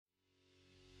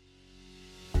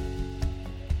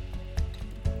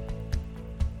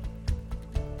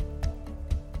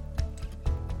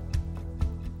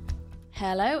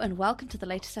Hello and welcome to the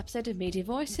latest episode of Media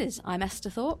Voices. I'm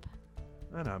Esther Thorpe.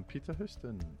 And I'm Peter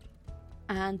Houston.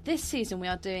 And this season we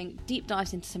are doing deep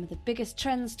dives into some of the biggest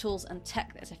trends, tools and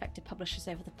tech that has affected publishers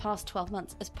over the past 12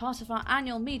 months as part of our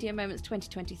annual Media Moments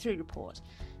 2023 report.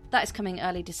 That is coming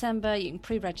early December. You can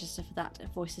pre-register for that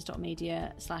at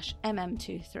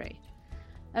voices.media/mm23.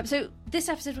 So this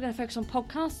episode we're going to focus on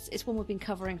podcasts. It's one we've been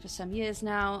covering for some years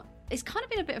now. It's kind of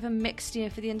been a bit of a mixed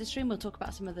year for the industry, and we'll talk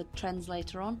about some of the trends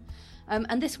later on.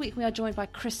 And this week we are joined by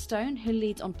Chris Stone, who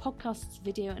leads on podcasts,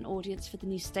 video and audience for the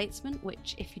new Statesman,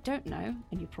 which, if you don't know,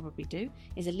 and you probably do,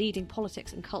 is a leading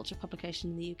politics and culture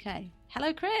publication in the UK.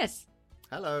 Hello, Chris.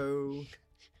 Hello.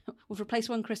 We've replaced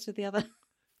one Chris with the other.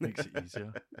 Makes it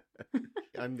easier.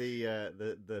 I'm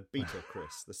the beta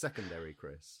Chris, the secondary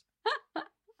Chris.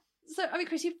 So, I mean,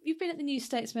 Chris, you've been at the New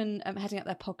Statesman heading up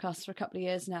their podcast for a couple of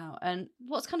years now. And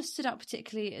what's kind of stood out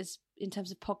particularly is in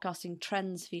terms of podcasting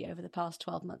trends for you over the past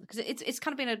 12 months? Because it's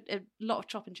kind of been a lot of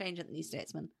chop and change at the New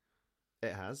Statesman.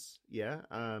 It has, yeah.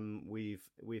 We've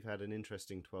had an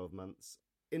interesting 12 months.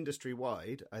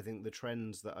 Industry-wide, I think the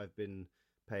trends that I've been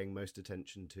paying most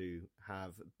attention to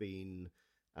have been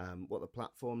what the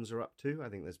platforms are up to. I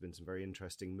think there's been some very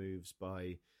interesting moves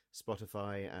by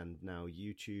Spotify and now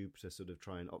YouTube to sort of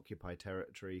try and occupy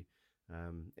territory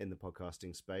in the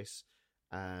podcasting space.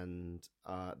 And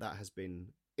that has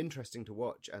been interesting to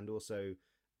watch and also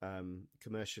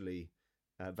commercially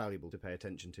valuable to pay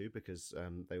attention to because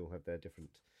they all have their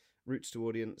different routes to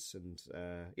audience. And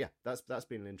that's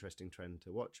been an interesting trend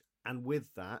to watch. And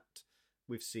with that,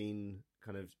 we've seen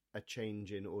kind of a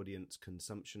change in audience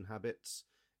consumption habits,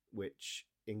 which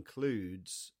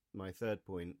includes my third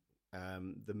point,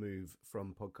 the move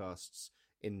from podcasts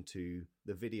into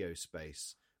the video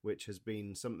space, which has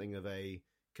been something of a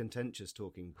contentious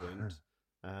talking point.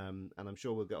 And I'm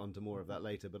sure we'll get onto more of that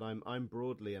later. But I'm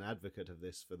broadly an advocate of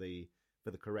this for the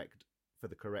correct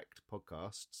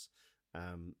podcasts.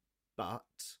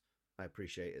 But I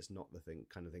appreciate it's not the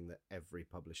kind of thing that every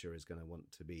publisher is going to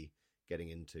want to be getting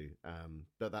into.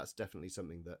 But that's definitely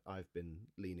something that I've been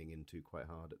leaning into quite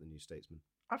hard at the New Statesman.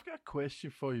 I've got a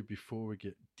question for you before we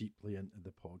get deeply into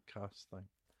the podcast thing.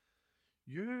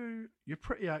 You're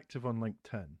pretty active on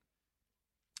LinkedIn,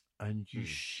 and you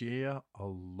share a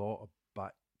lot of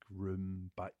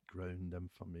background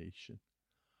information.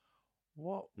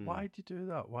 Why do you do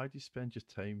that? Why do you spend your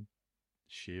time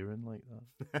sharing like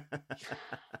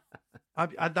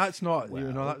that? That's not,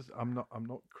 well, I'm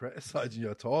not criticizing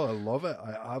you at all. I love it.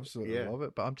 I absolutely love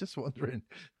it. But I'm just wondering,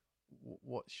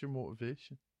 what's your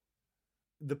motivation?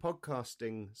 The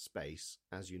podcasting space,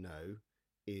 as you know,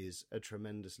 is a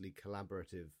tremendously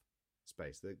collaborative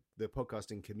space. The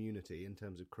podcasting community, in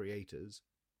terms of creators,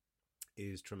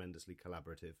 is tremendously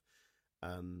collaborative.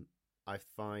 I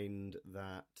find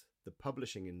that the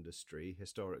publishing industry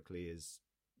historically is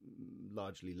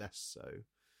largely less so.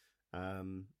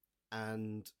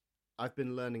 And I've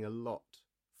been learning a lot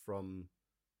from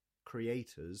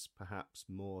creators, perhaps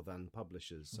more than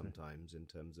publishers sometimes, in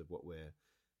terms of what we're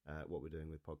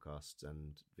doing with podcasts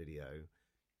and video.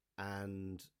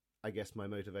 And I guess my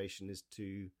motivation is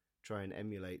to try and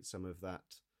emulate some of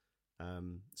that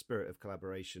spirit of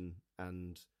collaboration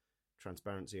and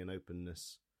transparency and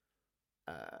openness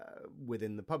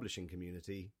within the publishing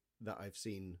community that I've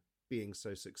seen being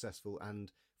so successful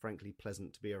and frankly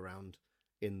pleasant to be around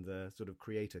in the sort of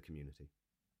creator community.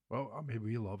 Well, I mean,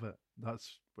 we love it.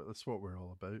 That's what we're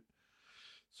all about.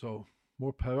 So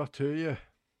more power to you.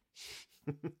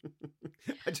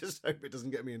 I just hope it doesn't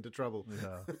get me into trouble.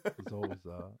 Yeah, there's always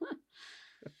that.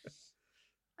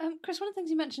 Chris, one of the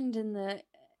things you mentioned in the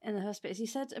first bit is you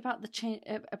said about the change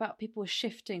about people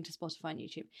shifting to Spotify and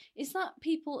YouTube. Is that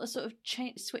people are sort of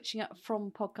switching up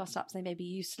from podcast apps they maybe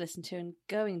used to listen to and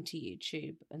going to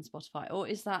YouTube and Spotify, or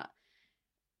is that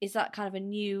kind of a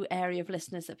new area of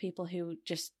listeners that people who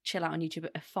just chill out on YouTube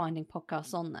are finding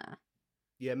podcasts on there?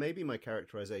 Yeah, maybe my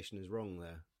characterization is wrong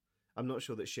there. I'm not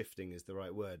sure that shifting is the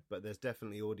right word, but there's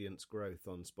definitely audience growth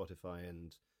on Spotify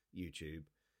and YouTube.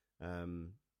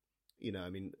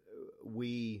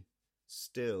 We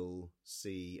still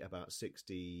see about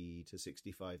 60 to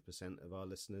 65% of our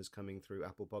listeners coming through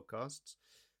Apple Podcasts.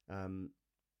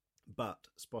 But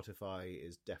Spotify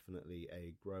is definitely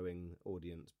a growing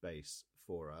audience base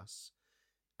for us.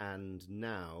 And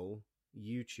now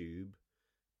YouTube,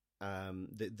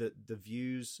 the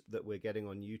views that we're getting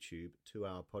on YouTube to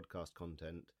our podcast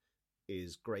content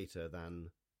is greater than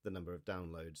the number of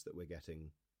downloads that we're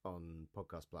getting on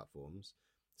podcast platforms.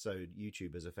 So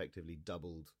YouTube has effectively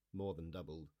more than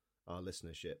doubled our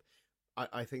listenership.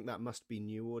 I think that must be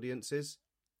new audiences.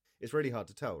 It's really hard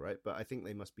to tell, right? But I think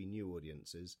they must be new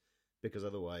audiences because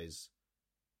otherwise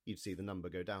you'd see the number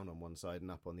go down on one side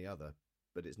and up on the other,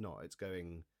 but it's not.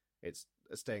 It's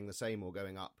staying the same or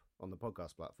going up on the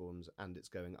podcast platforms, and it's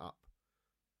going up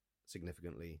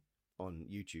significantly on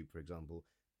YouTube, for example,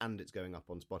 and it's going up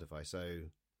on Spotify. So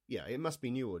yeah, it must be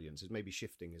new audiences. Maybe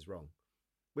shifting is wrong,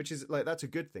 which is like, that's a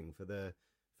good thing for the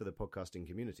podcasting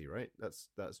community, right?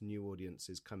 That's new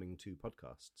audiences coming to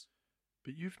podcasts.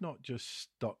 But you've not just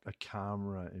stuck a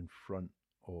camera in front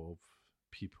of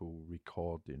people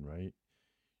recording, right?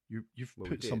 You've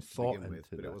put some thought into it,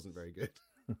 but it wasn't very good.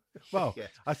 Well,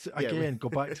 go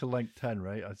back to LinkedIn,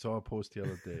 right? I saw a post the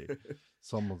other day.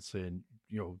 Someone saying,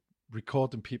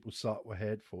 recording people sat with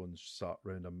headphones, sat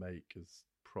around a mic is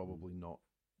probably not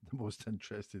the most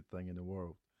interesting thing in the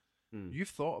world. You've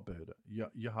thought about it.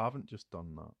 You haven't just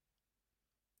done that.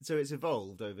 So it's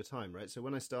evolved over time, right? So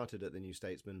when I started at the New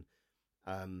Statesman,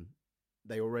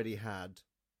 they already had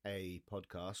a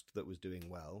podcast that was doing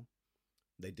well.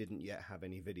 They didn't yet have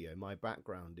any video. My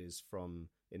background is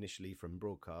initially from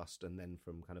broadcast and then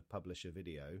from kind of publisher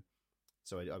video.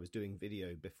 So I was doing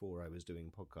video before I was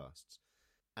doing podcasts.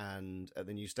 And at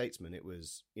the New Statesman, it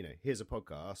was, here's a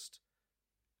podcast.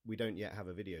 We don't yet have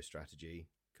a video strategy.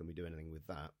 Can we do anything with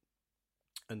that?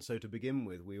 And so to begin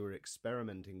with, we were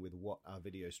experimenting with what our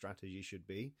video strategy should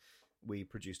be. We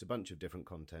produced a bunch of different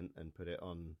content and put it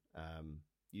on,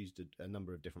 used a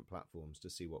number of different platforms to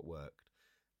see what worked.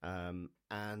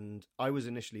 And I was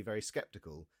initially very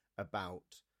skeptical about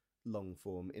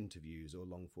long-form interviews or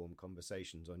long-form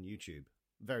conversations on YouTube.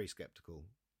 Very skeptical.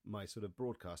 My sort of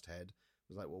broadcast head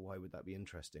was like, well, why would that be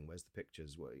interesting? Where's the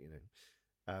pictures?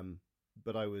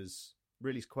 But I was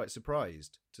really quite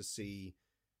surprised to see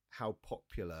how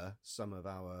popular some of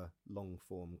our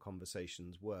long-form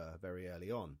conversations were very early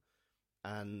on.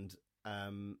 And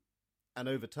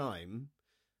over time,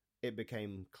 it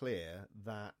became clear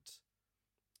that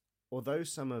although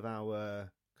some of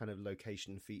our kind of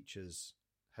location features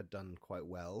had done quite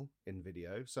well in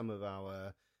video, some of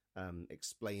our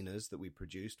explainers that we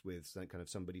produced with kind of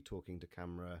somebody talking to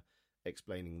camera,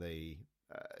 explaining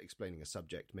a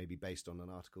subject, maybe based on an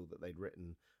article that they'd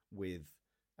written, with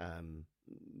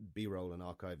B-roll and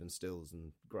archive and stills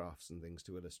and graphs and things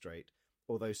to illustrate.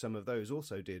 Although some of those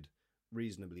also did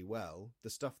reasonably well, the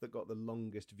stuff that got the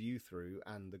longest view through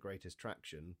and the greatest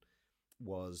traction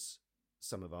was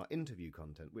some of our interview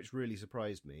content, which really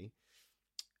surprised me.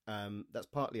 That's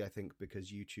partly, I think,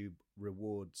 because YouTube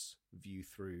rewards view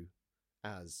through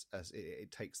as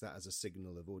it takes that as a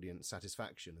signal of audience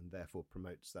satisfaction and therefore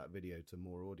promotes that video to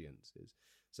more audiences.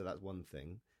 So that's one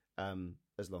thing,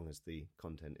 as long as the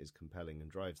content is compelling and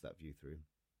drives that view through.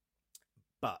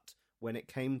 But when it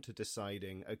came to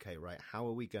deciding, okay, right, how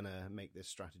are we going to make this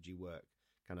strategy work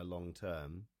kind of long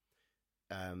term,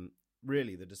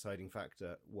 really the deciding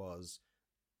factor was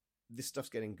this stuff's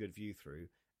getting good view through,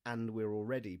 and we're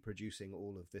already producing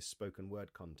all of this spoken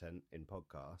word content in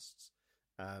podcasts.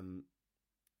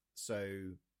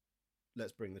 So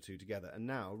let's bring the two together. And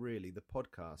now really the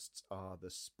podcasts are the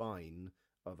spine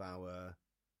of our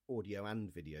audio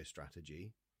and video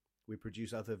strategy. We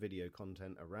produce other video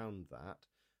content around that,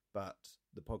 but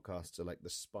the podcasts are like the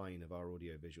spine of our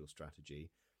audio-visual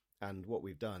strategy. And what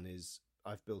we've done is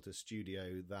I've built a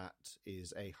studio that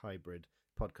is a hybrid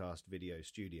podcast video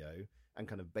studio and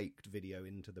kind of baked video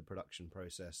into the production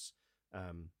process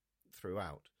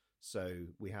throughout. So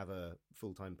we have a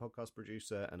full-time podcast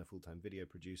producer and a full-time video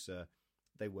producer.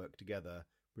 They work together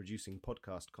producing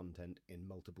podcast content in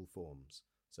multiple forms,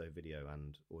 so video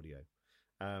and audio.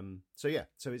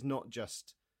 So it's not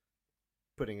just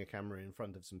putting a camera in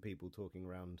front of some people talking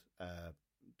around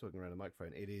a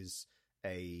microphone. It is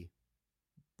a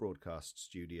broadcast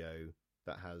studio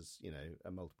that has, a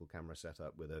multiple camera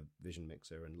setup with a vision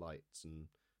mixer and lights and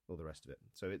all the rest of it.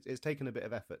 So it's taken a bit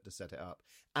of effort to set it up,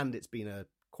 and it's been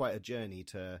quite a journey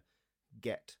to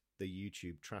get the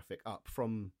YouTube traffic up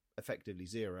from effectively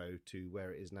 0 to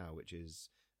where it is now, which is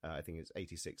I think it's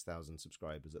 86,000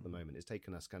 subscribers at the moment. It's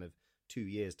taken us kind of 2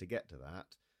 years to get to that,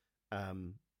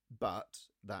 but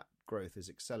that growth is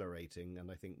accelerating, and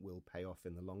I think will pay off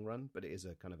in the long run. But it is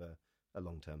a kind of a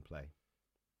long-term play.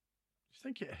 Do you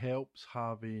think it helps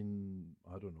having,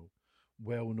 I don't know,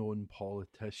 well-known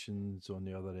politicians on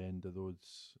the other end of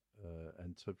those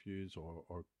interviews,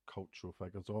 or cultural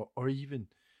figures, or even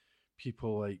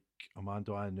people like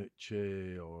Armando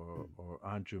Iannucci or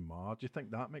Andrew Marr? Do you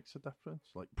think that makes a difference?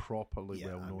 Like properly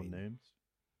well-known names?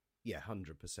 Yeah,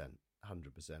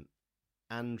 100%.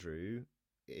 Andrew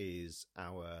is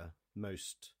our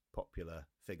most popular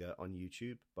figure on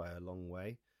YouTube by a long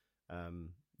way.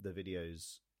 The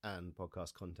videos and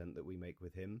podcast content that we make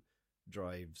with him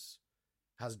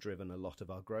has driven a lot of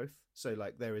our growth. So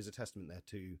like there is a testament there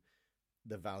to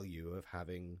the value of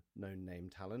having known name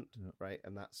talent, right?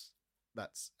 And that's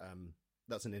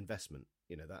an investment,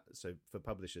 that. So for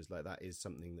publishers, like that is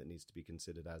something that needs to be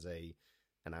considered as an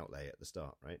outlay at the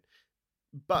start, right?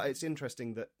 But it's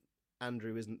interesting that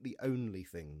Andrew isn't the only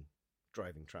thing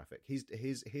driving traffic.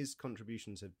 His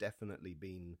contributions have definitely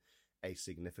been a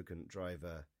significant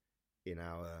driver in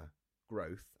our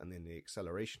growth and in the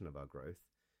acceleration of our growth.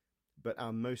 But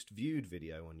our most viewed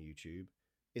video on YouTube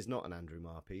is not an Andrew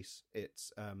Marr piece.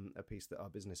 It's a piece that our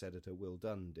business editor Will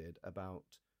Dunn did about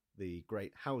the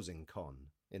Great Housing Con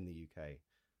in the UK.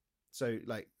 So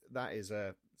like that is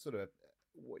a sort of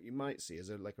what you might see as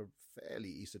a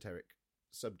fairly esoteric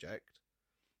subject,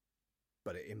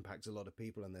 but it impacts a lot of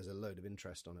people and there's a load of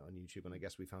interest on it on YouTube, and I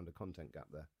guess we found a content gap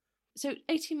there. So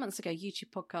 18 months ago,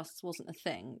 YouTube podcasts wasn't a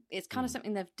thing. It's kind of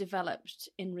something they've developed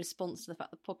in response to the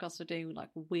fact that podcasts are doing like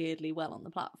weirdly well on the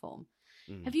platform.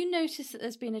 Have you noticed that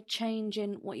there's been a change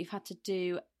in what you've had to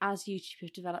do as YouTube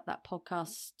have developed that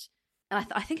podcast? And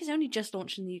I think it's only just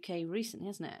launched in the UK recently,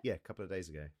 hasn't it? Yeah, a couple of days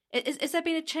ago. Is there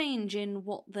been a change in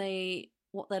what they're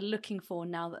looking for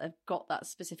now that they've got that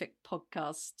specific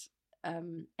podcast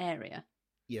area?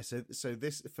 Yeah, so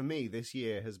this for me this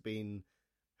year has been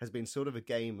sort of a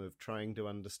game of trying to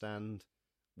understand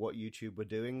what YouTube were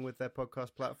doing with their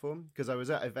podcast platform, because I was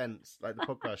at events like the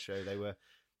podcast show.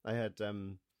 I had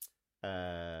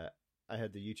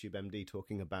the YouTube MD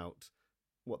talking about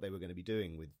what they were going to be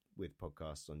doing with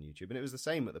podcasts on YouTube, and it was the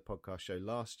same at the podcast show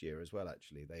last year as well.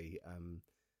 Actually, they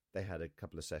had a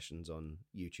couple of sessions on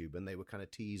YouTube, and they were kind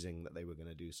of teasing that they were going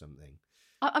to do something.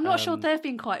 I'm not sure they've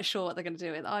been quite sure what they're going to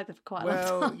do with either for quite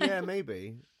a long time. Yeah,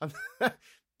 maybe.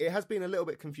 It has been a little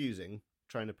bit confusing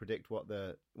trying to predict what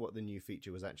the new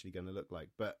feature was actually going to look like.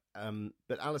 But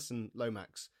Alison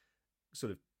Lomax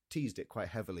sort of teased it quite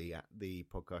heavily at the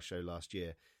podcast show last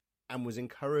year and was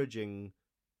encouraging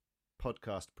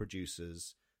podcast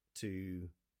producers to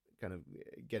kind of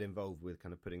get involved with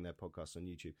kind of putting their podcasts on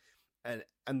YouTube. And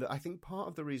I think part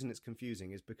of the reason it's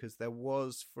confusing is because there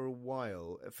was, for a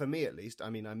while, for me at least, I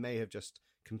mean, I may have just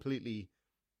completely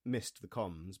missed the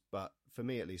comms, but for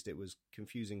me at least, it was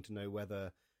confusing to know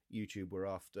whether YouTube were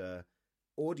after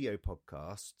audio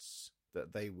podcasts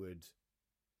that they would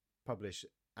publish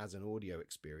as an audio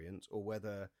experience, or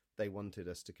whether they wanted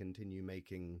us to continue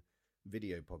making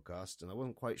video podcasts. And I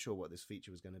wasn't quite sure what this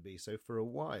feature was going to be. So for a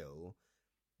while,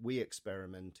 we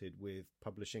experimented with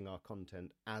publishing our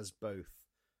content as both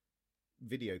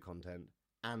video content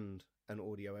and an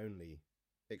audio-only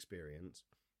experience,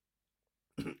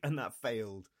 and that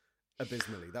failed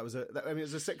abysmally. It was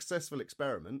a successful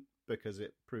experiment because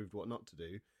it proved what not to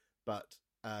do, but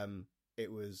it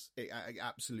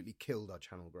absolutely killed our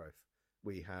channel growth.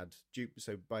 We had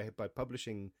by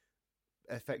publishing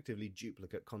effectively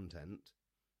duplicate content,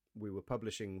 we were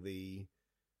publishing the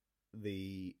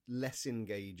less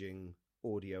engaging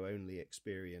audio only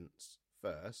experience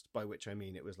first, by which I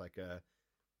mean it was the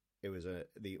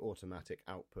automatic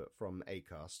output from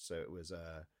Acast, so it was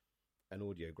an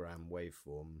audiogram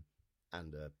waveform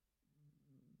and a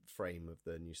frame of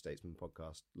the New Statesman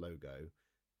podcast logo,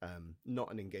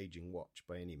 not an engaging watch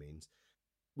by any means.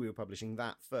 We were publishing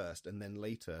that first, and then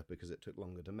later, because it took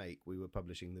longer to make, we were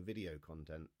publishing the video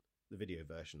content, the video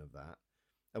version of that.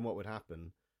 And what would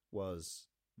happen was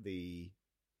the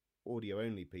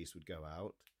audio-only piece would go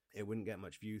out, it wouldn't get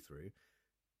much view through,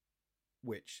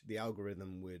 which the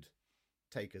algorithm would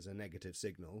take as a negative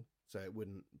signal, so it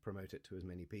wouldn't promote it to as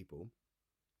many people.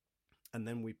 And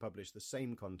then we publish the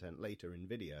same content later in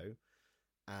video,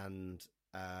 and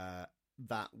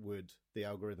the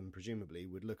algorithm presumably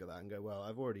would look at that and go, well,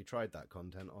 I've already tried that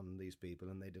content on these people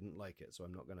and they didn't like it, so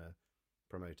I'm not going to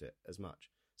promote it as much.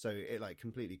 So it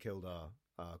completely killed our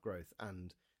growth.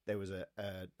 And there was a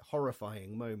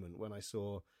horrifying moment when I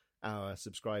saw our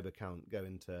subscriber growth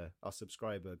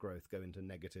go into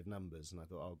negative numbers, and I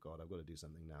thought, oh god, I've got to do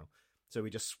something now. So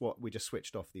we just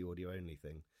switched off the audio only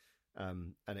thing,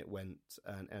 and it went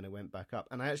back up.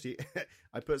 And I actually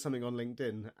I put something on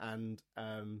LinkedIn, and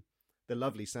the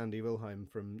lovely Sandy Wilhelm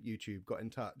from YouTube got in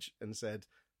touch and said,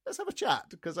 let's have a chat,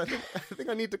 because I think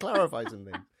I need to clarify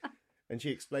something. And she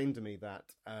explained to me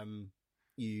that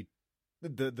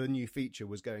the new feature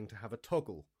was going to have a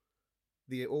toggle,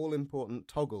 the all-important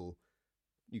toggle.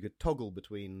 You could toggle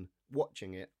between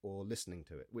watching it or listening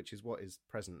to it, which is what is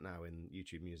present now in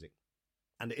YouTube Music.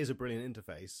 And it is a brilliant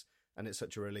interface, and it's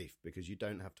such a relief because you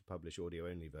don't have to publish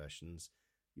audio-only versions.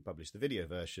 You publish the video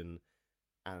version,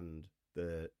 and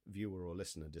the viewer or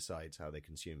listener decides how they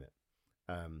consume it,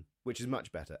 which is much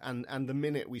better. And the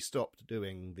minute we stopped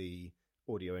doing the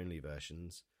audio-only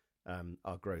versions,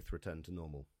 our growth returned to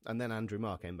normal. And then Andrew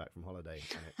Marr came back from holiday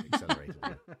and it accelerated.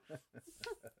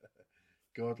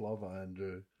 God love it,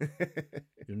 Andrew.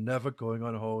 You're never going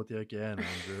on holiday again,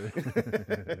 Andrew.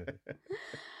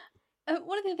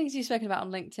 One of the things you've spoken about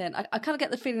on LinkedIn, I kind of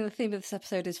get the feeling the theme of this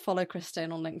episode is follow Chris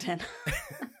Stone on LinkedIn.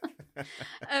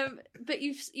 But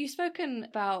you've spoken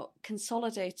about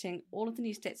consolidating all of the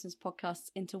New Statesman's podcasts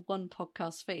into one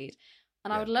podcast feed.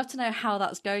 And I would love to know how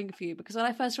that's going for you, because when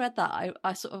I first read that,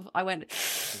 I went,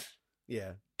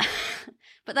 yeah.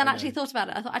 But then actually thought about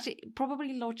it. I thought actually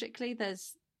probably logically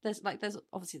there's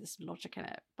obviously there's some logic in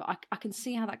it, but I can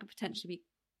see how that could potentially be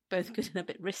both good and a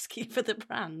bit risky for the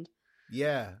brand.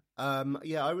 Yeah.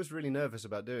 I was really nervous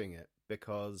about doing it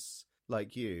because,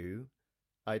 like you,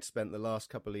 I'd spent the last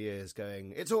couple of years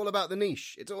going, it's all about the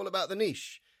niche. It's all about the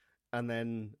niche. And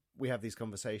then we have these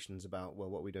conversations about, well,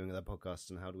 what are we doing with our podcasts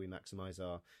and how do we maximize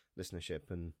our listenership?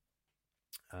 And,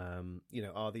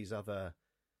 are these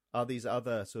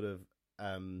other sort of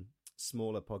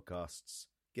smaller podcasts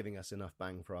giving us enough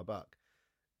bang for our buck?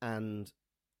 And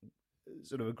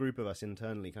sort of a group of us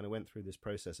internally kind of went through this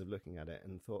process of looking at it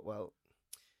and thought, well,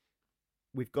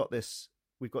 we've got this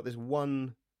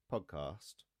one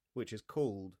podcast which is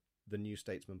called the New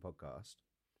Statesman Podcast,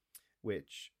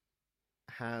 which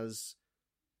has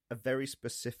a very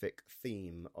specific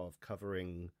theme of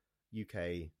covering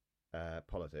UK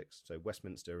politics, so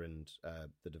Westminster and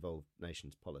the devolved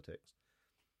nations politics.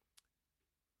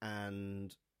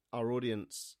 And our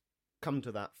audience come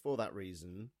to that for that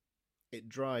reason. It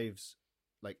drives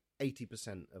like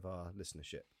 80% of our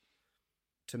listenership.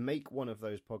 To make one of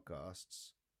those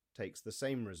podcasts takes the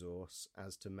same resource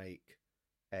as to make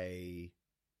a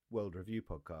World Review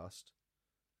podcast,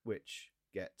 which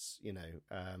gets, it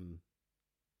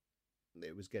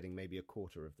was getting maybe a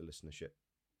quarter of the listenership.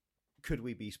 Could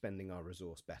we be spending our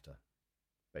resource better,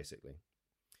 basically?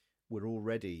 We're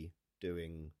already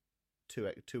doing two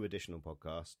additional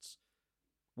podcasts.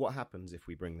 What happens if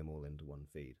we bring them all into one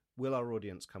feed? Will our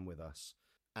audience come with us?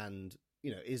 And,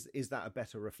 is that a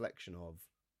better reflection of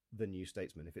the New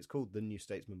Statesman? If it's called the New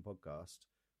Statesman Podcast,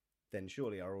 then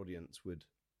surely our audience would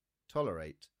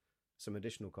tolerate some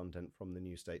additional content from the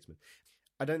New Statesman.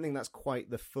 I don't think that's quite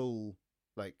the full,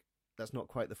 that's not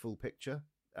quite the full picture.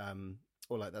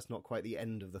 Or that's not quite the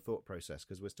end of the thought process,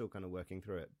 because we're still kind of working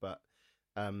through it. But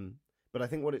I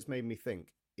think what it's made me think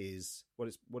is, what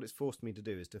it's forced me to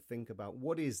do is to think about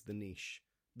what is the niche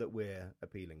that we're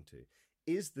appealing to.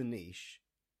 Is the niche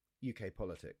UK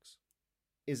politics?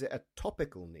 Is it a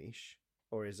topical niche,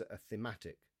 or is it a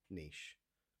thematic niche,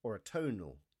 or a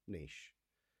tonal niche?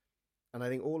 And I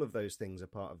think all of those things are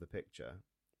part of the picture.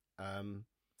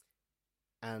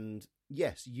 And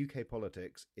yes, UK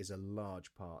politics is a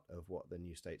large part of what the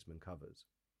New Statesman covers.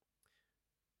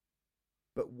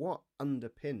 But what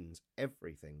underpins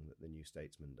everything that the New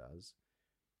Statesman does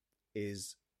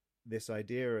is this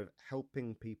idea of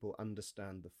helping people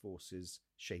understand the forces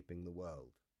shaping the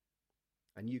world.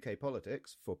 And UK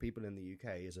politics, for people in the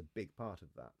UK, is a big part of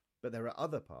that. But there are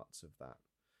other parts of that.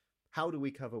 How do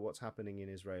we cover what's happening in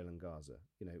Israel and Gaza?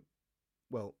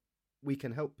 We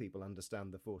can help people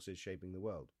understand the forces shaping the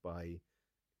world by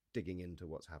digging into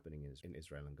what's happening in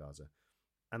Israel and Gaza.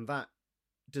 And that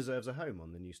deserves a home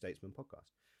on the New Statesman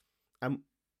podcast.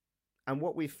 And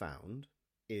what we've found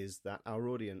is that our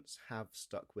audience have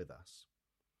stuck with us.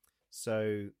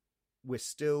 So we're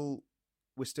still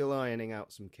ironing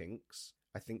out some kinks.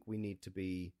 I think we need to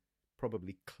be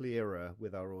probably clearer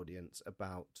with our audience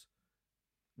about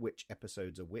which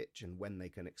episodes are which and when they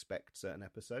can expect certain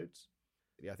episodes.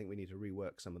 I think we need to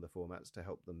rework some of the formats to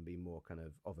help them be more kind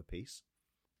of a piece.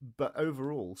 But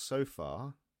overall, so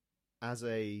far, as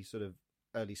a sort of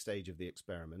early stage of the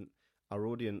experiment, our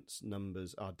audience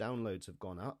numbers, our downloads have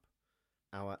gone up.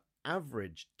 Our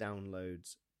average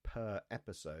downloads per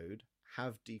episode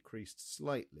have decreased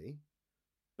slightly,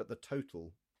 but the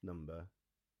total number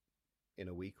in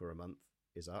a week or a month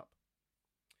is up.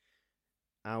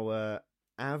 Our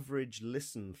average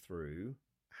listen through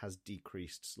has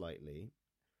decreased slightly,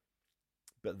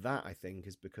 but that, I think,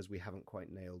 is because we haven't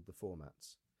quite nailed the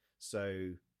formats.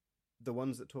 So the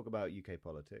ones that talk about UK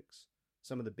politics,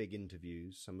 some of the big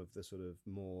interviews, some of the sort of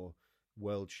more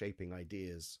world-shaping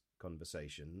ideas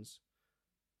conversations,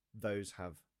 those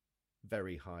have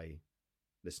very high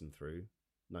listen through,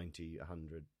 90,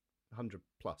 100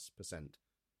 plus percent.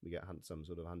 We get some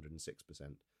sort of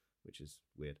 106%, which is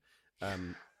weird.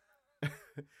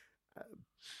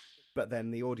 But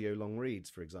then the audio long reads,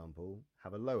 for example,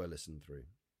 have a lower listen through.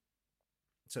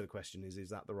 So the question is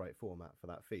that the right format for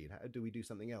that feed? How do we do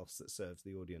something else that serves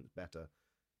the audience better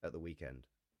at the weekend?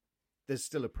 there's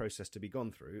still a process to be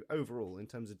gone through. Overall, in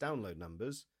terms of download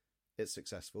numbers, it's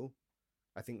successful.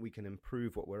 I think we can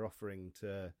improve what we're offering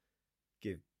to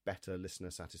give better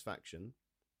listener satisfaction.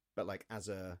 But like as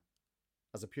a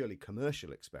purely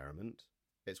commercial experiment,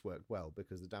 it's worked well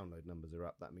because the download numbers are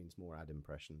up. That means more ad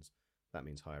impressions. That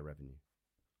means higher revenue.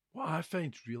 What I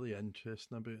find really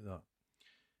interesting about that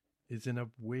is, in a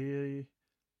way,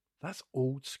 that's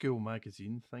old school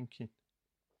magazine thinking,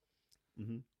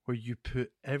 where you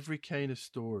put every kind of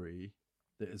story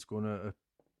that is going to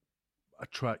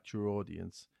attract your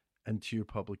audience into your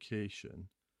publication.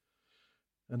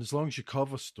 And as long as your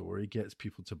cover story gets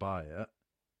people to buy it,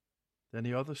 then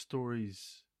the other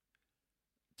stories,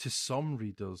 to some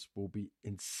readers, will be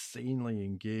insanely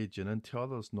engaging, and to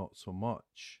others, not so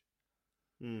much.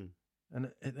 And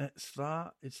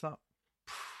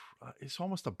it's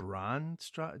almost a brand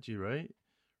strategy, right?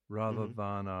 Rather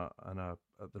than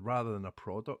a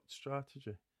product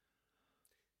strategy.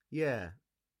 Yeah,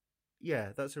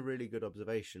 that's a really good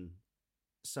observation.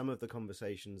 Some of the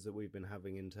conversations that we've been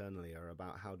having internally are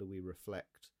about how do we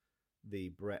reflect the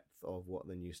breadth of what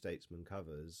the New Statesman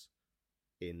covers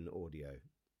in audio.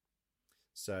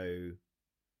 So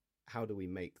how do we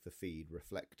make the feed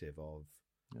reflective of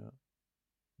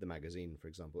the magazine, for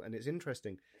example? And it's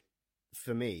interesting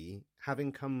for me,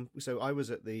 having come... So I was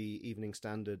at the Evening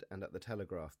Standard and at the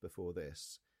Telegraph before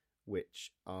this,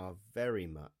 which are very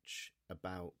much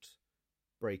about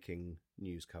breaking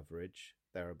news coverage.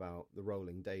 They're about the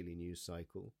rolling daily news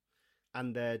cycle.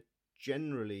 And they're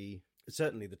generally...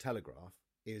 Certainly the Telegraph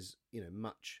is,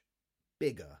 much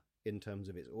bigger in terms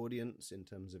of its audience, in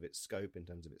terms of its scope, in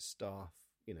terms of its staff,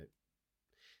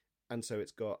 And so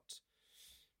it's got...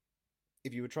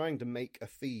 If you were trying to make a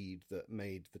feed that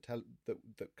made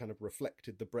that kind of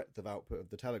reflected the breadth of output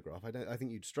of the Telegraph, I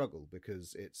think you'd struggle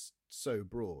because it's so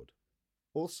broad.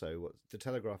 Also, the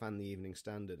Telegraph and the Evening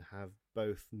Standard have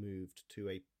both moved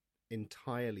to a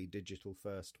entirely digital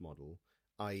first model,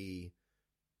 i.e.,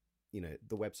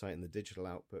 the website and the digital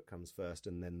output comes first,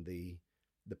 and then the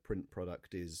print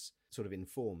product is sort of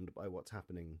informed by what's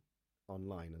happening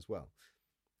online as well.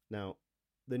 Now,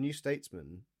 the New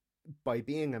Statesman, by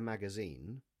being a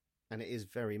magazine, and it is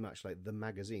very much like the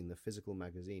magazine, the physical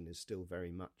magazine is still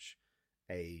very much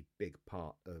a big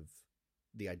part of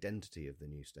the identity of the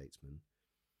New Statesman.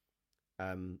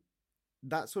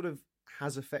 That sort of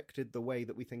has affected the way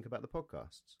that we think about the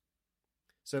podcasts.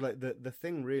 So like the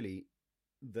thing really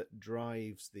that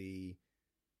drives the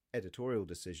editorial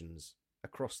decisions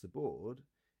across the board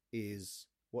is,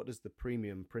 what does the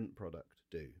premium print product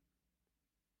do?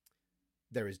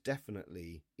 There is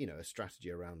definitely, a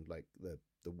strategy around like the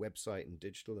website and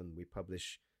digital, and we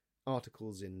publish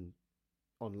articles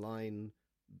online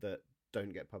that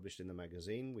don't get published in the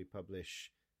magazine. We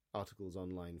publish articles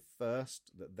online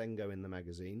first that then go in the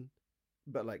magazine.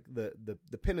 But like the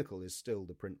pinnacle is still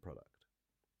the print product.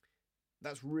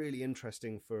 That's really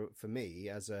interesting for me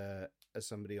as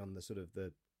somebody on the sort of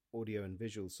the audio and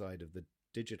visual side of the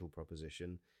digital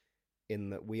proposition,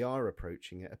 in that we are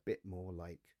approaching it a bit more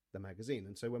like the magazine.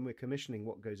 And so when we're commissioning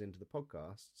what goes into the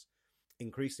podcasts,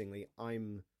 increasingly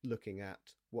I'm looking at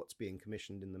what's being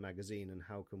commissioned in the magazine and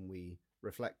how can we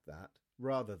reflect that,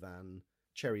 rather than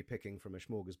cherry picking from a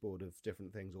smorgasbord of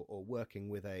different things, or working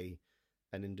with an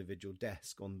individual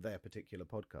desk on their particular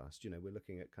podcast. We're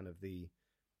looking at kind of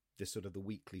this sort of the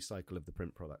weekly cycle of the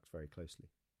print product very closely.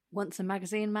 Once a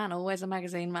magazine man, always a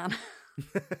magazine man.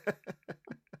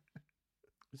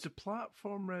 Is the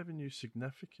platform revenue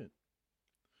significant?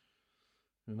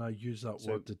 And I use that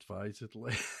word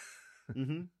advisedly.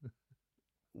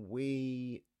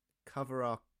 We cover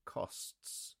our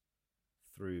costs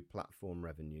through platform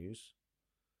revenues.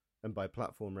 And by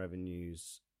platform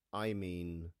revenues, I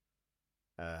mean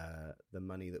the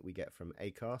money that we get from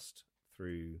Acast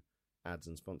through ads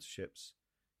and sponsorships,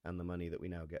 and the money that we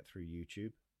now get through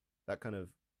YouTube. That kind of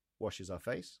washes our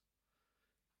face.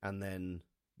 And then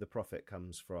the profit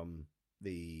comes from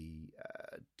the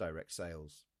direct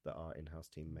sales that our in-house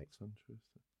team makes. Interesting.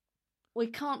 We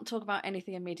can't talk about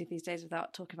anything in media these days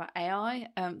without talking about AI.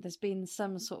 There's been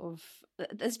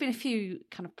a few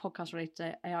kind of podcast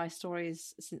related AI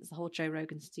stories since the whole Joe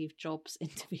Rogan Steve Jobs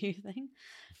interview thing.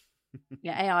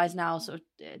 Yeah, AI is now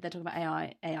they're talking about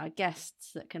AI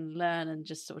guests that can learn and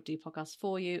just sort of do podcasts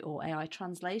for you, or AI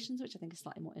translations, which I think is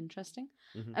slightly more interesting.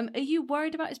 Are you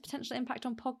worried about its potential impact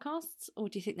on podcasts, or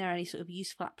do you think there are any sort of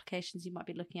useful applications you might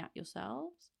be looking at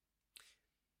yourselves?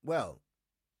 Well,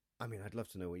 I mean, I'd love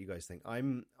to know what you guys think.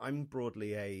 I'm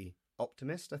broadly a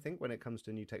optimist, I think, when it comes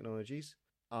to new technologies.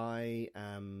 I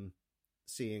am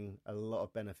seeing a lot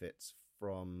of benefits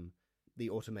from the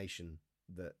automation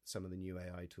that some of the new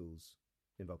AI tools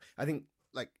involve. I think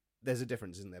there's a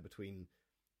difference, isn't there, between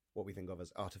what we think of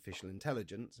as artificial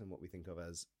intelligence and what we think of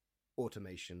as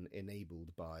automation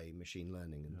enabled by machine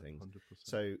learning and things. 100%.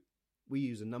 So we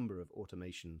use a number of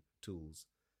automation tools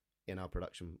in our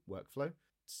production workflow: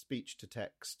 speech to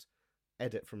text,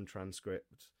 edit from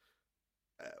transcript,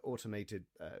 automated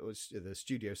the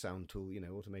studio sound tool,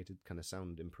 automated kind of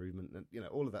sound improvement, and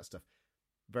all of that stuff.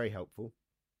 Very helpful.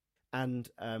 And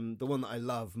the one that I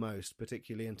love most,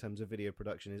 particularly in terms of video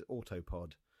production, is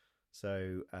Autopod.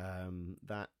 So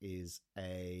that is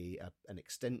an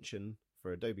extension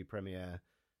for Adobe Premiere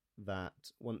that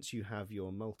once you have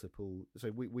your multiple...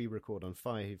 So we record on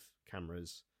 5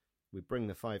 cameras. We bring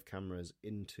the 5 cameras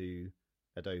into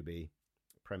Adobe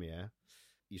Premiere.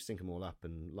 You sync them all up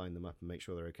and line them up and make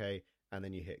sure they're okay. And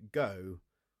then you hit go,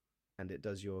 and it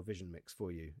does your vision mix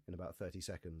for you in about 30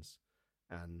 seconds.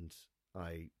 And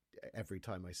every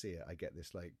time I see it, I get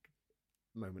this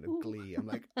moment of glee. I'm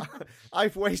like,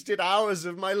 I've wasted hours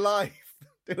of my life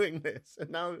doing this, and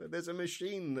now there's a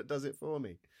machine that does it for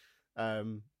me.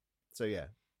 So yeah,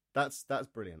 that's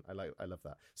brilliant. I love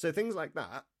that. So things like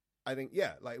that, I think,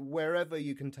 wherever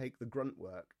you can take the grunt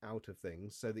work out of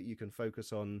things so that you can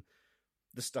focus on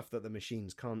the stuff that the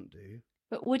machines can't do.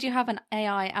 But would you have an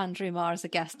AI Andrew Marr as a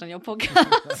guest on your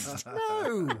podcast?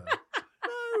 No.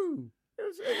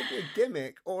 It'd be a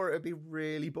gimmick, or it'd be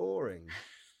really boring.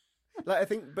 I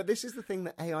think, but this is the thing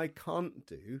that AI can't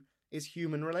do, is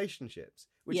human relationships,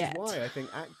 which is why I think,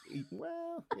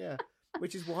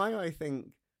 which is why I think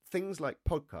things like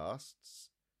podcasts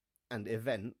and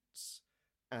events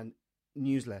and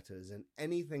newsletters and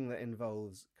anything that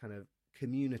involves kind of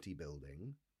community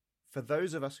building, for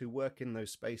those of us who work in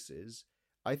those spaces,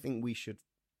 I think we should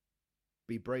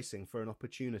be bracing for an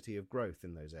opportunity of growth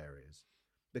in those areas,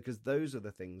 because those are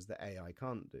the things that AI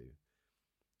can't do.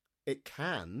 It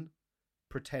can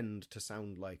pretend to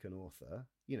sound like an author.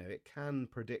 It can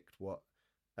predict what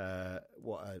a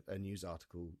news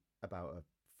article about a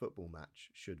football match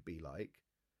should be like.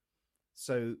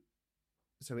 So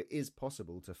it is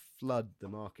possible to flood the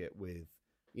market with,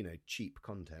 cheap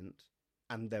content,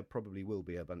 and there probably will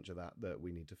be a bunch of that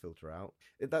we need to filter out.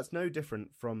 That's no different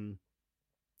from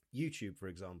YouTube, for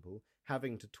example,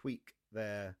 having to tweak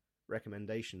their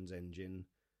recommendations engine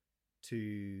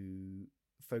to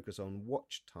focus on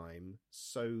watch time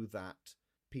so that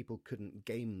people couldn't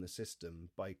game the system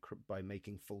by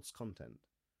making false content,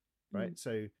 right?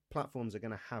 So platforms are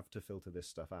going to have to filter this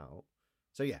stuff out.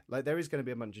 So yeah, there is going to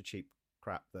be a bunch of cheap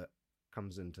crap that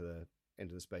comes into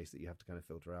the space that you have to kind of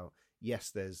filter out. Yes,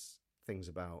 there's things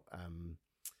about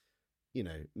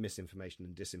misinformation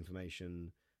and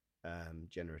disinformation,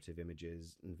 generative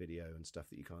images and video and stuff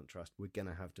that you can't trust. We're going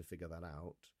to have to figure that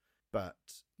out. But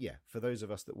yeah, for those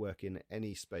of us that work in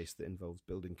any space that involves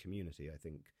building community, I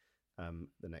think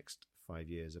the next 5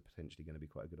 years are potentially going to be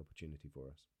quite a good opportunity for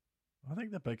us. I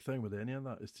think the big thing with any of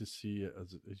that is to see it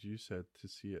as you said, to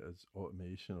see it as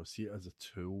automation, or see it as a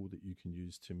tool that you can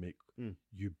use to make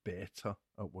you better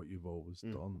at what you've always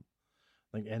done.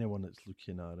 I think anyone that's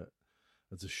looking at it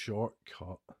as a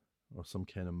shortcut or some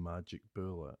kind of magic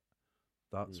bullet,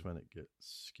 that's when it gets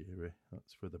scary.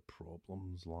 That's where the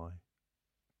problems lie.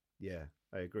 Yeah,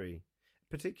 I agree.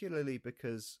 Particularly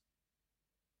because,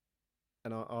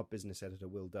 and our business editor,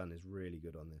 Will Dunn, is really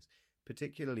good on this,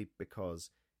 particularly because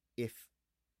if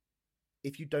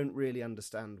you don't really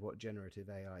understand what generative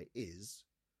AI is,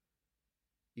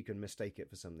 you can mistake it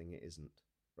for something it isn't,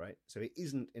 right? So it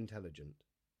isn't intelligent.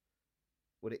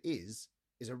 What it is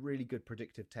a really good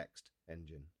predictive text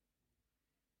engine.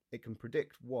 It can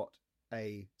predict what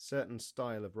a certain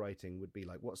style of writing would be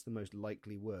like. What's the most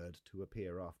likely word to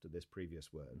appear after this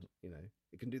previous word?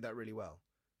 It can do that really well,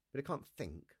 but it can't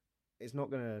think. It's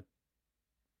not going to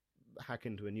hack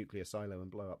into a nuclear silo and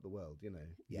blow up the world,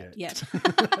 Yet.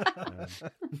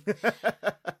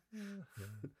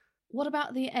 What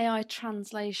about the AI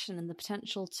translation and the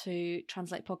potential to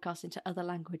translate podcasts into other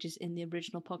languages in the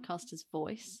original podcaster's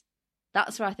voice?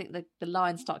 That's where I think the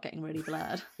lines start getting really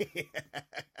blurred.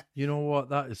 You know what?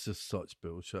 That is just such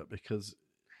bullshit, because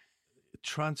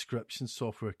transcription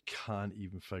software can't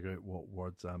even figure out what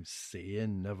words I'm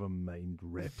saying, never mind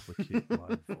replicate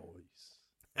my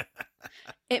voice.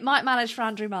 It might manage for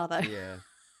Andrew Marr, though. Yeah.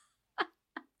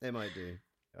 It might do.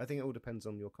 I think it all depends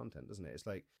on your content, doesn't it? It's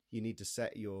like you need to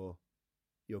set your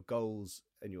goals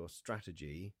and your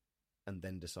strategy, and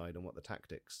then decide on what the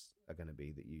tactics are going to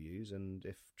be that you use. And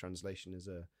if translation is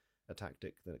a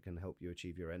tactic that can help you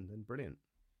achieve your end, then brilliant.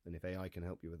 And if AI can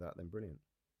help you with that, then brilliant.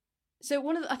 So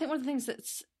I think one of the things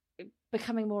that's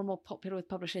becoming more and more popular with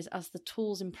publishers as the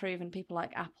tools improve and people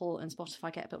like Apple and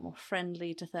Spotify get a bit more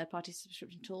friendly to third-party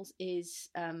subscription tools is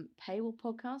paywall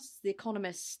podcasts. The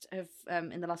Economist have,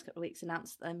 in the last couple of weeks,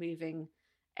 announced that they're moving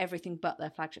everything but their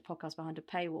flagship podcast behind a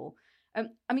paywall.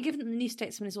 I mean, given that the New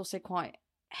Statesman is also quite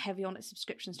heavy on its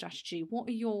subscription strategy, what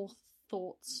are your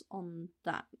thoughts on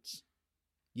that?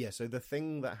 Yeah, so the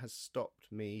thing that has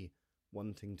stopped me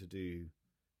wanting to do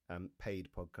paid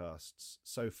podcasts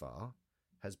so far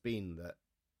has been that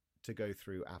to go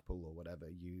through Apple or whatever,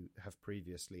 you have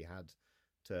previously had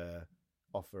to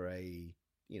offer a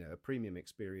premium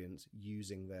experience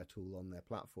using their tool on their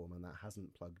platform, and that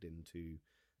hasn't plugged into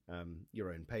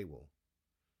your own paywall.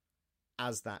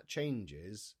 As that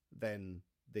changes, then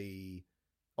the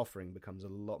offering becomes a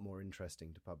lot more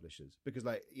interesting to publishers because,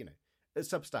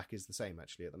 Substack is the same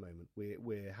actually at the moment.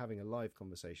 We're having a live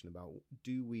conversation about,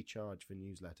 do we charge for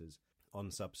newsletters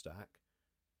on Substack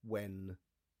when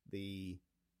the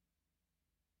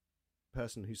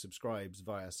person who subscribes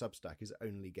via Substack is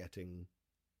only getting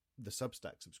the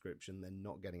Substack subscription, then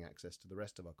not getting access to the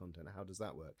rest of our content? How does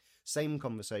that work? Same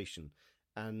conversation.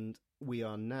 And we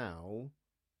are now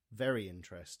very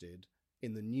interested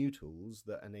in the new tools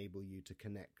that enable you to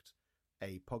connect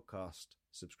a podcast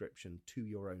subscription to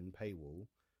your own paywall,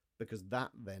 because that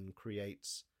then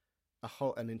creates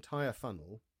an entire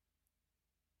funnel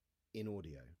in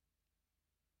audio.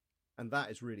 And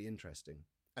that is really interesting.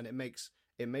 And it makes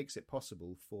it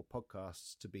possible for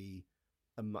podcasts to be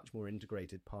a much more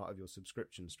integrated part of your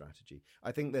subscription strategy.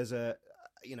 I think there's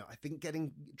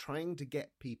trying to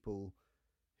get people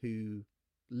who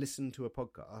listen to a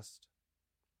podcast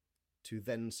to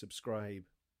then subscribe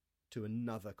to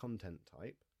another content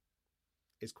type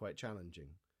is quite challenging.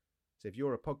 So if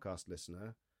you're a podcast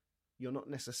listener, you're not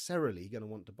necessarily going to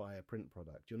want to buy a print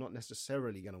product. You're not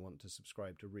necessarily going to want to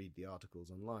subscribe to read the articles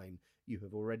online. You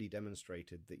have already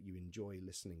demonstrated that you enjoy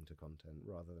listening to content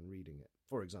rather than reading it,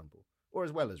 for example, or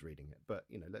as well as reading it. But,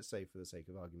 let's say for the sake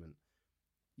of argument,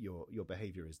 your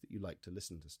behavior is that you like to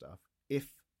listen to stuff.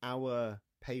 If our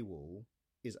paywall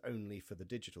is only for the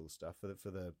digital stuff, for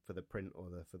the print or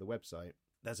for the website,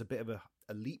 there's a bit of a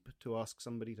leap to ask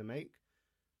somebody to make.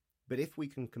 But if we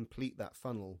can complete that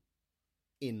funnel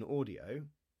in audio,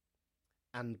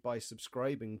 and by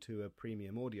subscribing to a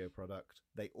premium audio product,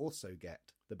 they also get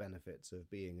the benefits of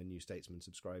being a New Statesman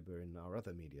subscriber in our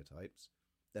other media types,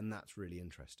 then that's really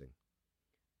interesting.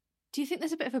 Do you think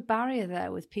there's a bit of a barrier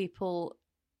there with people?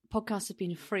 Podcasts have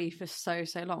been free for so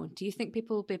long. Do you think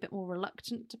people will be a bit more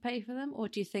reluctant to pay for them? Or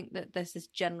do you think that there's this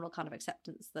general kind of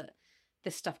acceptance that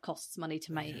this stuff costs money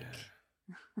to make?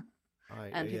 Yeah.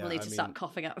 And people need to start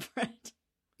coughing up for it.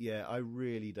 Yeah, I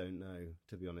really don't know,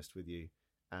 to be honest with you.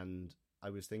 And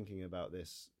I was thinking about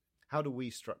this. How do we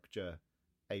structure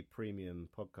a premium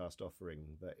podcast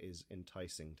offering that is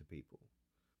enticing to people?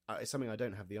 It's something I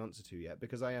don't have the answer to yet,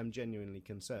 because I am genuinely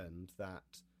concerned that,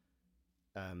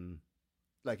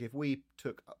 if we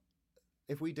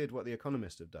did what The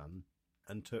Economist have done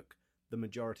and took the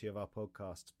majority of our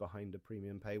podcasts behind a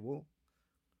premium paywall,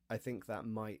 I think that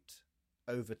might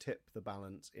overtip the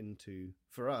balance into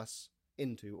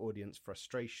audience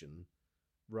frustration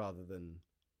rather than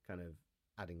kind of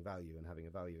adding value and having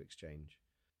a value exchange.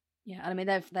 Yeah, I mean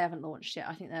they haven't launched yet.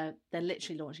 I think they're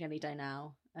literally launching any day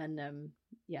now, and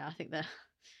I think they're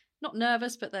not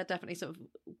nervous, but they're definitely sort of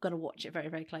going to watch it very,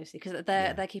 very closely, because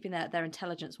they're keeping their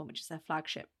intelligence one, which is their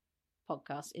flagship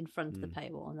podcast, in front of the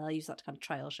paywall, and they'll use that to kind of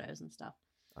trail shows and stuff.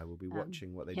 I will be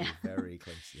watching what they do very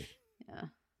closely. Yeah.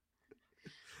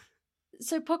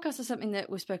 So podcasts are something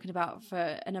that we've spoken about for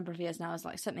a number of years now as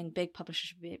like something big publishers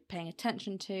should be paying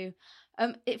attention to.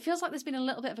 It feels like there's been a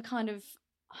little bit of a kind of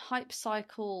hype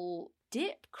cycle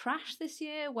crash this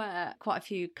year, where quite a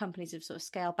few companies have sort of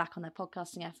scaled back on their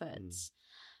podcasting efforts.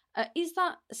 Is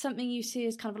that something you see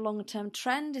as kind of a longer-term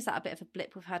trend? Is that a bit of a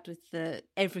blip we've had with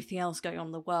everything else going on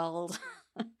in the world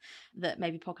that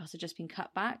maybe podcasts have just been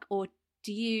cut back? Or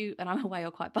do you, and I'm aware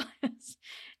you're quite biased,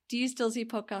 do you still see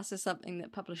podcasts as something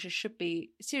that publishers should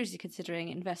be seriously considering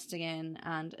investing in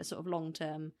and a sort of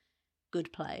long-term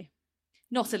good play?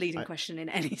 Not a leading question in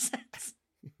any sense.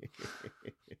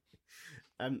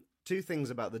 Two things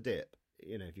about the dip,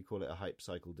 if you call it a hype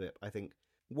cycle dip. I think,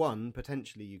 one,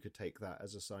 potentially you could take that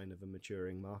as a sign of a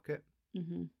maturing market.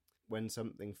 Mm-hmm. When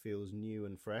something feels new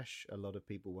and fresh, a lot of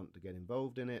people want to get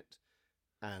involved in it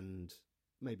and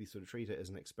maybe sort of treat it as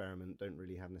an experiment, don't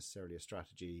really have necessarily a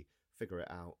strategy, figure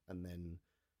it out, and then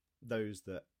those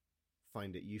that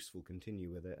find it useful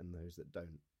continue with it, and those that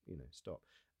don't, stop.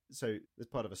 So there's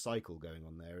part of a cycle going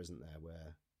on there, isn't there,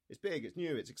 where it's big, it's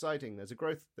new, it's exciting, there's a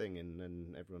growth thing,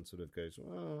 and everyone sort of goes,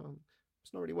 oh,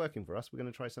 it's not really working for us. We're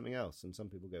going to try something else. And some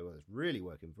people go, well, it's really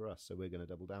working for us, so we're going to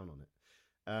double down on it.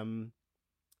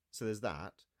 So there's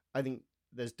that. I think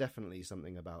there's definitely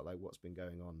something about like what's been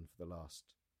going on for the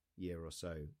last year or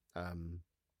so.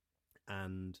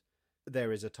 And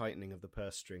there is a tightening of the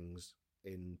purse strings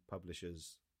in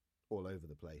publishers all over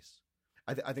the place.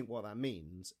 I think what that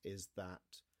means is that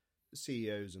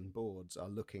CEOs and boards are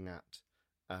looking at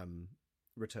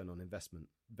return on investment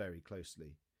very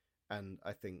closely. And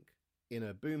I think in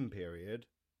a boom period,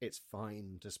 it's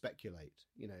fine to speculate.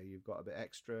 You know, you've got a bit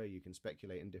extra, you can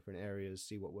speculate in different areas,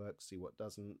 see what works, see what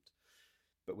doesn't.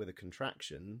 But with a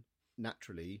contraction,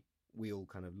 naturally, we all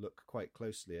kind of look quite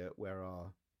closely at where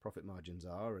our profit margins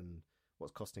are and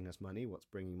what's costing us money, what's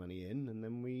bringing money in, and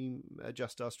then we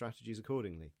adjust our strategies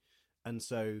accordingly. And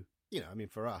so, you know, I mean,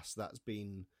 for us, that's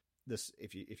been this,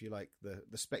 if you like,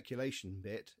 the speculation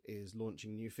bit is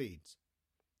launching new feeds.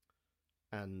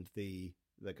 And the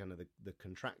kind of the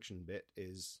contraction bit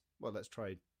is, well, let's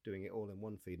try doing it all in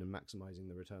one feed and maximizing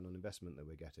the return on investment that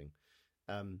we're getting.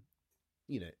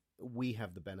 You know, we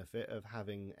have the benefit of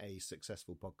having a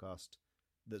successful podcast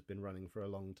that's been running for a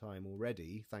long time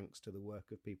already, thanks to the work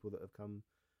of people that have come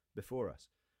before us.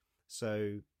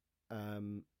 So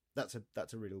that's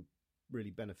a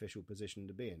really beneficial position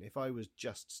to be in. If I was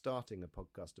just starting a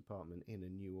podcast department in a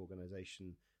new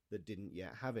organization that didn't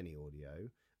yet have any audio,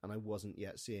 and I wasn't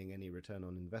yet seeing any return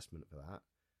on investment for that,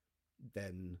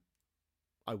 then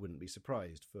I wouldn't be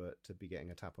surprised to be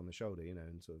getting a tap on the shoulder, you know,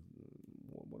 and sort of,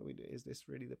 what do we do? Is this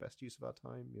really the best use of our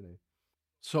time, you know?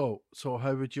 So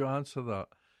how would you answer that?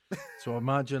 So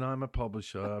imagine I'm a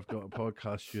publisher, I've got a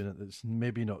podcast unit that's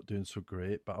maybe not doing so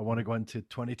great, but I want to go into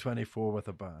 2024 with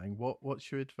a bang.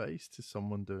 What's your advice to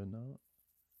someone doing that?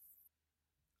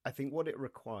 I think what it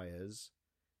requires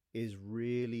is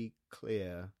really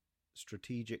clear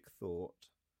strategic thought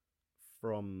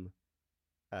from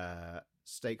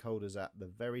stakeholders at the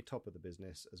very top of the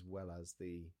business, as well as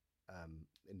the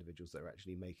individuals that are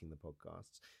actually making the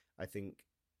podcasts. I think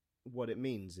what it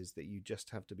means is that you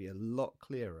just have to be a lot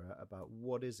clearer about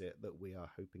what is it that we are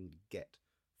hoping to get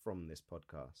from this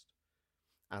podcast,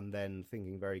 and then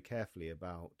thinking very carefully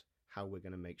about how we're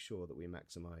going to make sure that we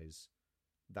maximize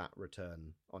that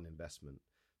return on investment.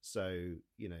 So,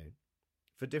 you know,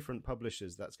 for different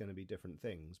publishers, that's going to be different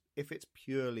things. If it's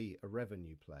purely a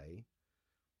revenue play,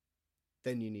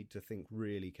 then you need to think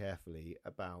really carefully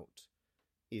about,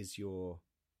 is your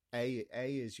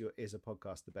is a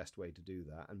podcast the best way to do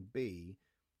that? And B,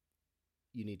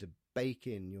 you need to bake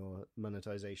in your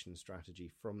monetization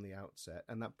strategy from the outset.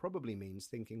 And that probably means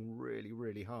thinking really,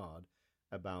 really hard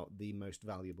about the most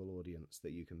valuable audience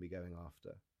that you can be going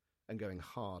after, and going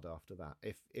hard after that.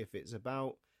 If it's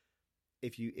about,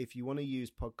 if you want to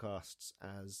use podcasts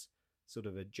as sort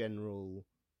of a general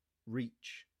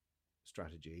reach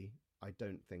strategy, I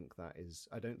don't think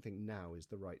now is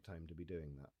the right time to be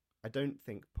doing that. I don't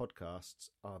think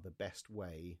podcasts are the best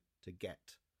way to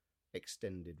get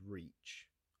extended reach.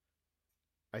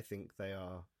 I think they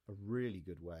are a really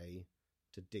good way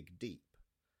to dig deep.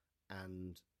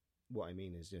 And what I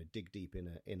mean is, you know, dig deep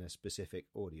in a specific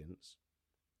audience.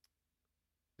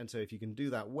 And so if you can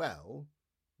do that well,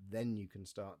 then you can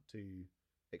start to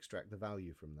extract the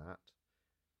value from that.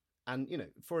 And, you know,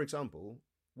 for example,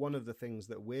 one of the things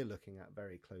that we're looking at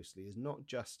very closely is not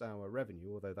just our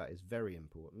revenue, although that is very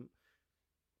important.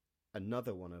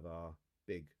 Another one of our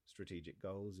big strategic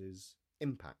goals is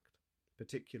impact,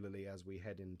 particularly as we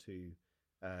head into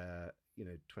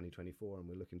 2024, and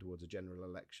we're looking towards a general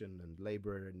election, and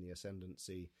Labour in the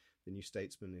ascendancy. The New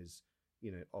Statesman is,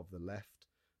 you know, of the left.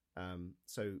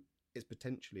 So it's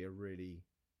potentially a really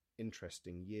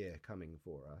interesting year coming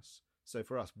for us. So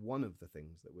for us, one of the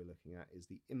things that we're looking at is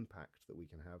the impact that we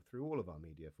can have through all of our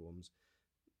media forms,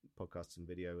 podcasts and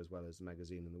video, as well as the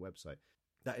magazine and the website.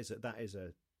 That is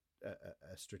a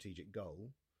strategic goal,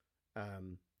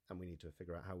 and we need to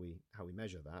figure out how we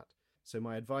measure that. So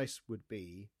my advice would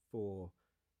be for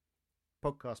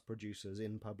podcast producers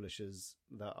in publishers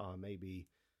that are maybe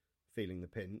feeling the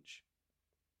pinch,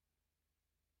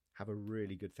 have a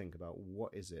really good think about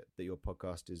what is it that your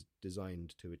podcast is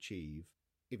designed to achieve.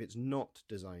 If it's not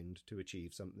designed to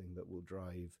achieve something that will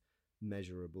drive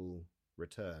measurable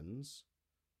returns,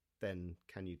 then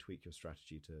can you tweak your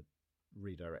strategy to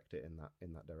redirect it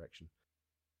in that direction?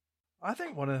 I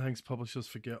think one of the things publishers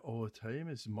forget all the time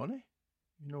is money.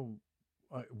 You know,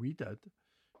 we did.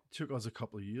 It took us a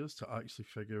couple of years to actually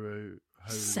figure out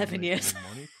how 7 years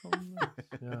money from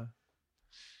this. Yeah.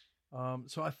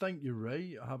 So I think you're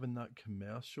right. Having that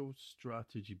commercial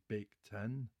strategy baked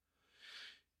in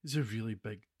is a really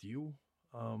big deal.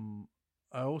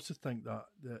 I also think that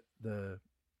the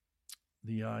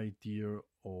the idea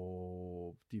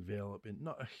of developing,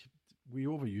 we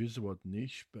overuse the word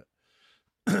niche, but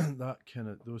that kind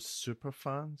of, those super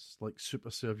fans, like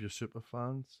super serve your super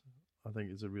fans, I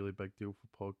think is a really big deal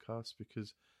for podcasts,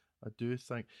 because I do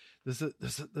think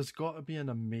there's got to be an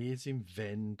amazing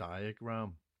Venn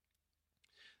diagram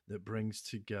that brings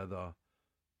together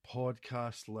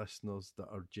podcast listeners that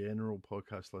are general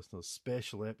podcast listeners,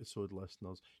 special episode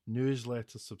listeners,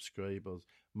 newsletter subscribers,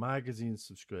 magazine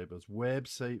subscribers,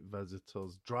 website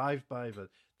visitors, drive-by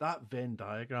that Venn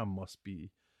diagram must be.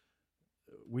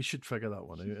 We should figure that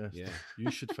one out, Esther. Yeah.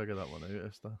 You should figure that one out,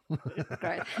 Esther.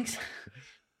 Great, thanks.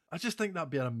 I just think that'd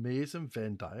be an amazing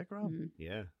Venn diagram.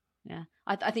 Yeah. Yeah,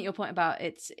 I think your point about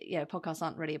podcasts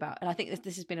aren't really about, and I think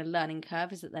this has been a learning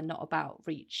curve, is that they're not about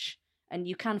reach. And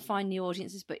you can find new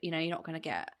audiences, but you're not going to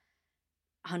get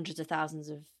hundreds of thousands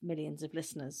of millions of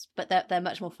listeners. But they're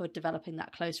much more for developing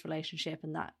that close relationship,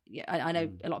 and that I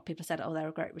know a lot of people have said, they're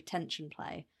a great retention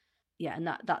play. Yeah, and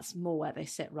that's more where they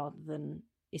sit rather than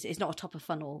it's not a top of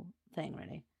funnel thing,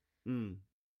 really. Mm.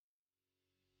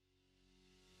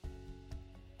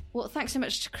 Well, thanks so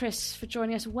much to Chris for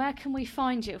joining us. Where can we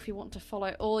find you if you want to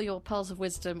follow all your pearls of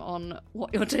wisdom on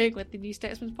what you're doing with the New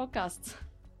Statesman podcasts?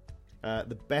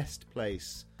 The best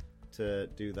place to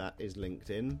do that is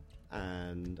LinkedIn,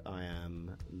 and I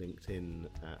am LinkedIn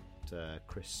at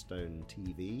Chris Stone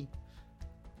TV.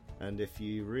 And if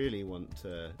you really want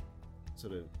to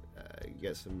sort of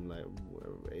get some like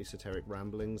esoteric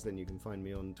ramblings, then you can find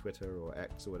me on Twitter or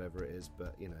X or whatever it is.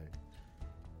 But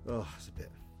it's a bit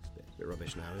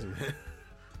rubbish now, isn't it?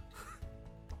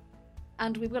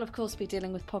 And we will, of course, be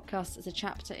dealing with podcasts as a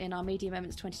chapter in our Media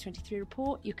Moments 2023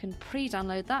 report. You can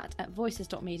pre-download that at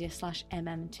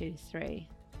voices.media/mm23.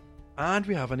 And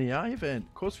we have an AI event.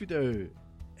 Of course we do.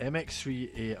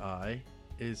 MX3 AI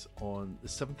is on the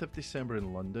 7th of December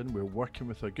in London. We're working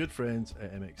with our good friends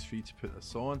at MX3 to put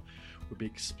this on. We'll be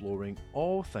exploring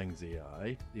all things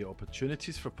AI, the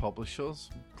opportunities for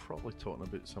publishers, probably talking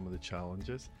about some of the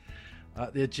challenges.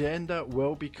 The agenda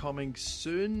will be coming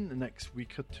soon, the next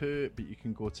week or two, but you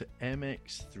can go to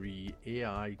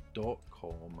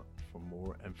mx3ai.com for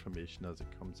more information as it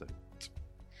comes out.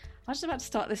 I was just about to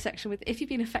start this section with, if you've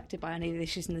been affected by any of the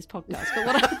issues in this podcast, but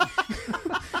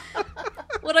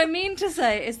what I mean to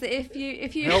say is that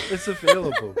if you help is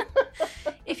available.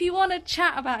 If you want to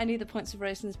chat about any of the points of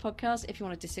raised in this podcast, if you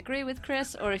want to disagree with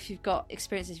Chris, or if you've got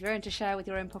experiences of your own to share with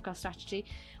your own podcast strategy,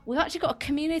 we've actually got a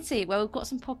community where we've got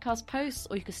some podcast posts,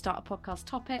 or you can start a podcast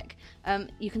topic.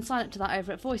 You can sign up to that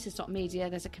over at voices.media.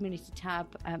 There's a community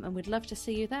tab, and we'd love to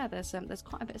see you there. There's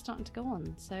quite a bit starting to go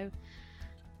on. So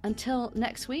until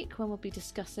next week, when we'll be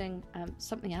discussing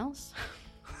something else,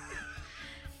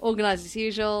 organised as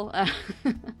usual.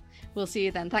 We'll see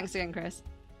you then. Thanks again, Chris.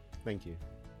 Thank you.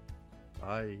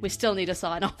 Bye. We still need a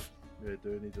sign off. We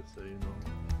do need a sign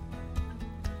off.